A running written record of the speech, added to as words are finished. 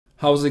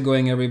How's it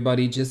going,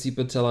 everybody? Jesse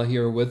Patella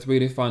here with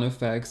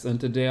RedefineFX,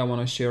 and today I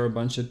want to share a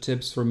bunch of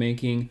tips for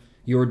making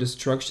your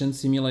destruction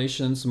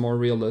simulations more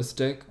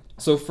realistic.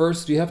 So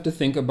first, you have to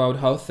think about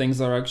how things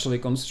are actually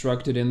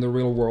constructed in the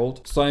real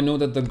world. So I know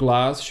that the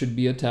glass should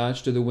be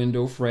attached to the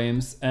window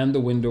frames and the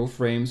window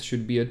frames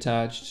should be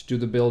attached to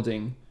the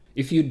building.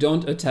 If you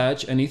don't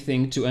attach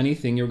anything to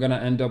anything, you're gonna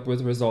end up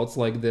with results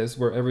like this,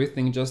 where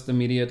everything just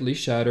immediately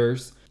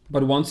shatters.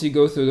 But once you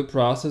go through the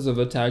process of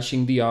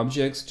attaching the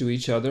objects to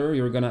each other,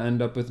 you're gonna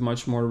end up with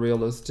much more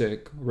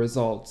realistic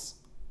results.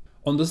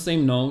 On the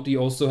same note, you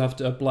also have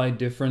to apply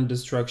different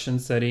destruction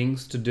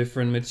settings to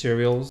different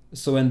materials.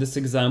 So in this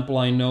example,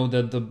 I know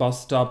that the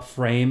bus stop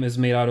frame is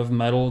made out of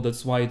metal,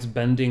 that's why it's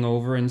bending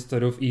over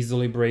instead of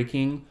easily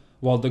breaking,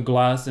 while the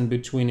glass in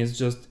between is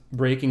just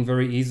breaking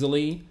very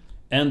easily,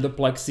 and the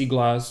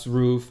plexiglass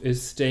roof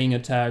is staying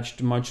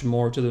attached much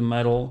more to the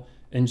metal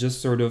and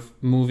just sort of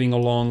moving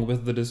along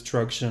with the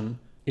destruction.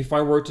 If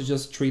I were to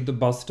just treat the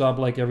bus stop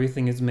like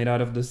everything is made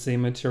out of the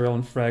same material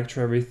and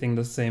fracture everything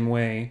the same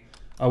way,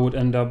 I would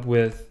end up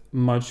with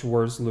much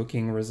worse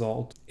looking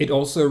result. It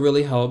also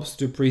really helps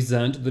to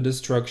present the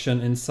destruction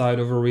inside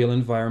of a real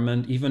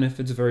environment, even if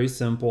it's very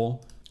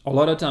simple. A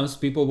lot of times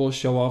people will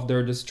show off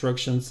their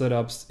destruction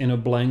setups in a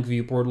blank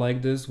viewport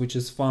like this, which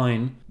is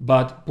fine,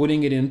 but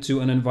putting it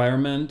into an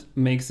environment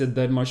makes it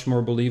that much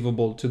more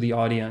believable to the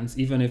audience,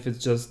 even if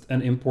it's just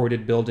an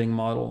imported building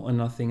model and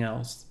nothing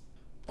else.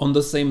 On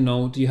the same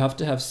note, you have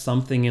to have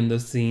something in the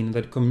scene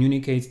that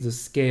communicates the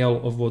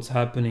scale of what's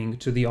happening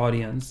to the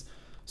audience.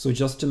 So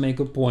just to make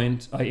a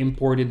point, I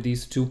imported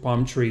these two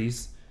palm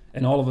trees,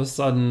 and all of a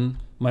sudden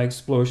my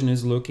explosion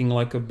is looking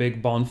like a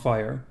big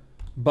bonfire.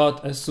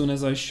 But as soon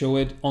as I show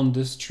it on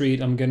the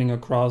street, I'm getting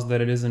across that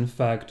it is in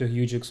fact a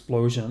huge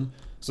explosion.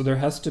 So there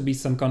has to be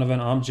some kind of an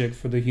object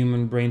for the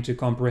human brain to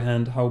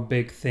comprehend how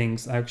big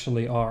things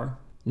actually are.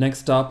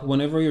 Next up,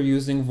 whenever you're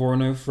using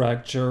Voronoi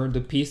fracture,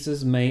 the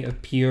pieces may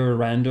appear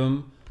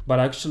random, but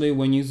actually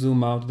when you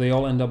zoom out, they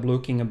all end up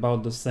looking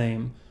about the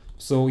same.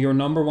 So your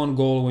number one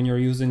goal when you're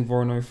using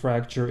Voronoi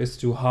fracture is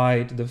to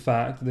hide the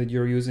fact that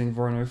you're using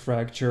Voronoi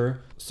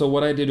fracture. So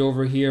what I did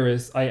over here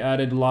is I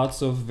added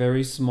lots of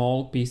very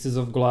small pieces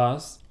of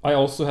glass. I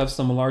also have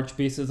some large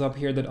pieces up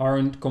here that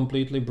aren't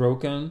completely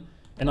broken.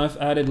 And I've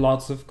added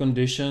lots of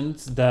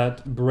conditions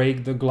that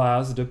break the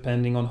glass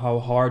depending on how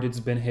hard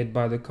it's been hit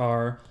by the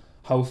car,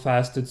 how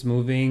fast it's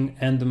moving,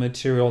 and the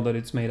material that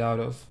it's made out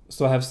of.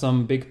 So I have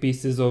some big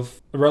pieces of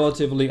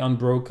relatively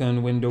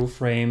unbroken window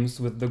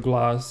frames with the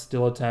glass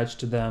still attached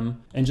to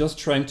them, and just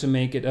trying to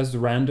make it as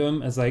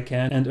random as I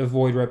can and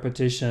avoid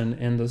repetition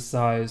in the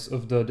size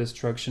of the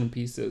destruction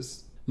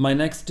pieces. My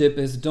next tip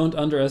is don't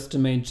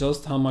underestimate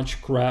just how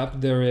much crap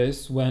there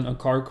is when a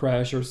car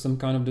crash or some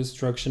kind of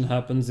destruction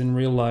happens in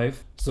real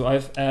life. So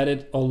I've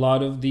added a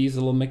lot of these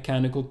little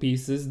mechanical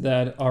pieces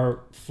that are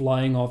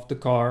flying off the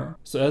car.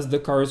 So as the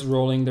car is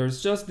rolling,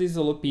 there's just these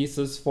little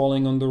pieces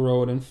falling on the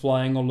road and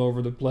flying all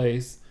over the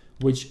place,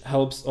 which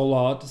helps a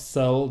lot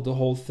sell the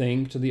whole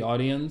thing to the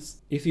audience.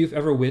 If you've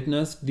ever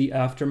witnessed the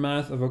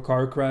aftermath of a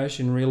car crash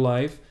in real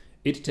life,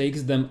 it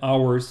takes them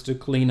hours to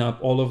clean up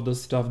all of the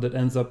stuff that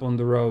ends up on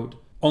the road.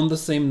 On the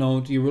same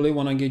note, you really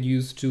want to get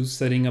used to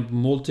setting up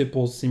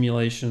multiple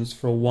simulations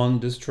for one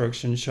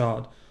destruction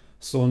shot.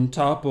 So on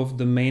top of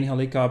the main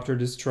helicopter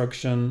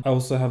destruction, I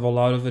also have a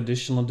lot of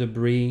additional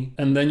debris.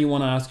 And then you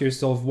want to ask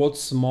yourself what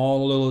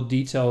small little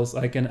details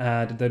I can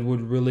add that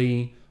would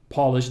really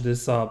polish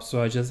this up.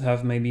 So I just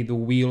have maybe the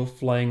wheel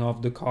flying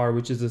off the car,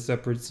 which is a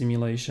separate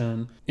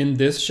simulation. In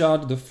this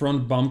shot, the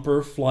front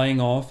bumper flying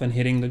off and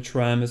hitting the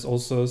tram is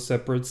also a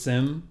separate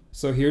sim.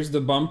 So here's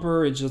the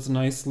bumper, it just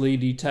nicely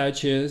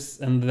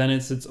detaches, and then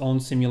it's its own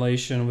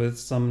simulation with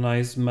some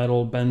nice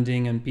metal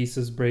bending and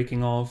pieces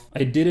breaking off.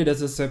 I did it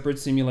as a separate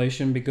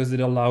simulation because it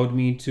allowed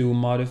me to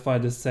modify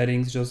the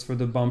settings just for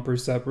the bumper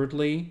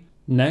separately.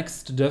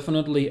 Next,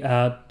 definitely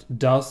add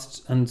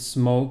dust and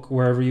smoke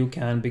wherever you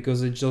can,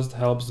 because it just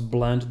helps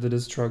blend the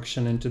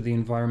destruction into the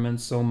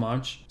environment so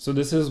much. So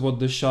this is what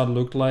the shot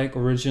looked like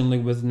originally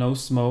with no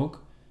smoke.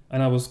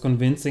 And I was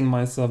convincing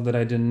myself that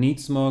I didn't need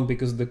smoke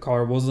because the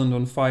car wasn't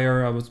on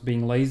fire, I was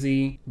being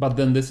lazy. But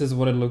then this is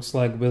what it looks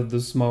like with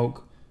the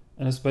smoke.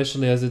 And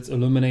especially as it's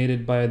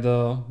illuminated by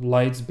the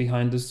lights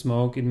behind the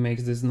smoke, it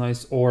makes this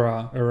nice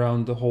aura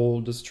around the whole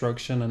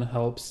destruction and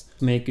helps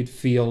make it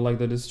feel like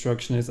the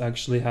destruction is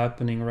actually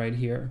happening right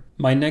here.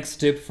 My next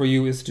tip for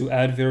you is to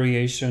add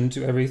variation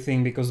to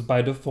everything, because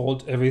by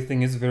default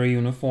everything is very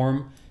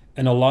uniform.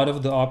 And a lot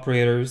of the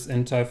operators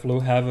in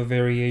tyFlow have a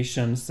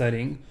variation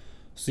setting.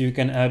 So you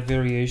can add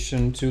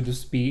variation to the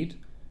speed.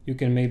 You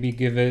can maybe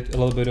give it a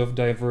little bit of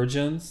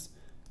divergence.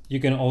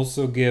 You can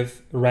also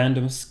give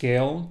random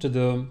scale to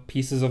the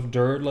pieces of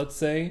dirt, let's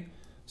say.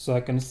 So I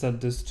can set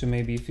this to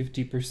maybe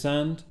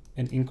 50%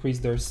 and increase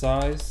their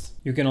size.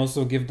 You can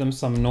also give them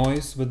some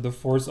noise with the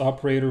force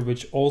operator,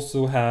 which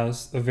also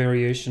has a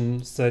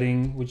variation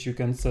setting, which you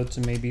can set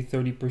to maybe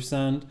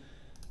 30%.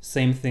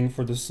 Same thing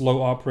for the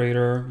slow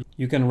operator.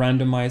 You can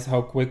randomize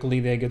how quickly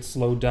they get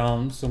slowed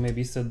down. So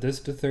maybe set this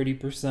to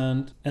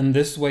 30%. And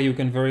this way you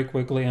can very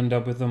quickly end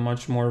up with a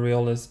much more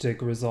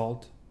realistic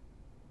result.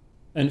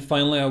 And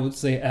finally, I would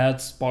say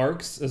add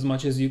sparks as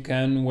much as you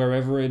can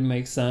wherever it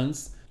makes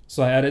sense.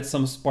 So I added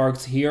some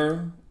sparks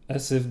here,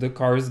 as if the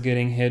car is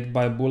getting hit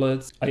by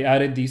bullets. I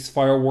added these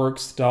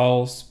fireworks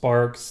style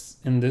sparks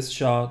in this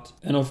shot.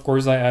 And of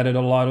course I added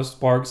a lot of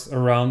sparks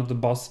around the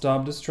bus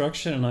stop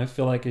destruction, and I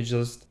feel like it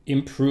just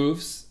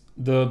improves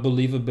the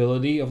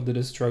believability of the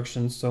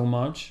destruction so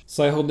much.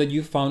 So I hope that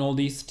you found all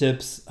these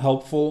tips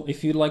helpful.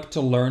 If you'd like to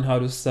learn how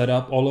to set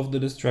up all of the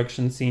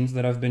destruction scenes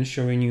that I've been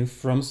showing you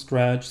from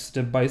scratch,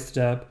 step by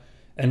step,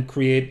 and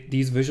create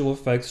these visual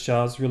effects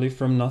shots really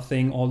from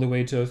nothing all the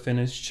way to a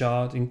finished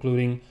shot,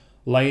 including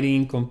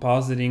lighting,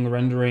 compositing,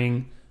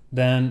 rendering,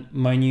 then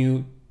my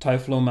new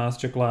tyFlow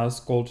masterclass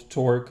called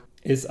Torque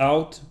is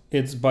out.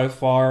 It's by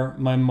far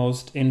my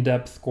most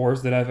in-depth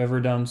course that I've ever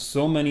done.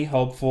 So many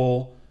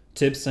helpful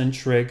tips and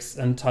tricks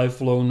and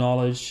tyFlow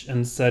knowledge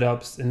and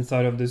setups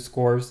inside of this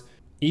course.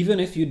 Even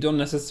if you don't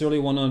necessarily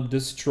want to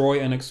destroy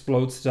and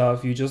explode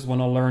stuff, you just want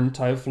to learn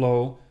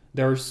tyFlow,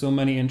 there are so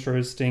many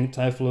interesting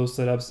tyFlow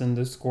setups in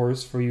this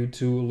course for you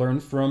to learn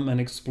from and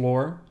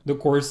explore. The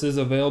course is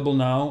available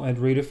now at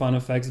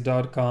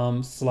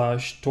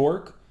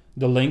RedefineFX.com/torque.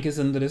 The link is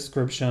in the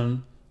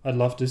description. I'd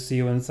love to see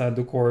you inside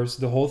the course.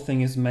 The whole thing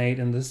is made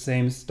in the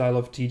same style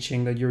of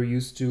teaching that you're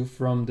used to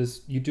from this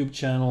YouTube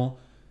channel.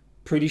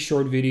 Pretty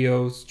short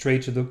videos,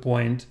 straight to the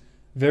point,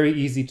 very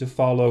easy to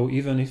follow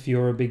even if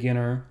you're a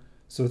beginner.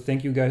 So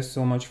thank you guys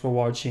so much for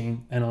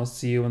watching, and I'll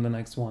see you in the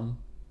next one.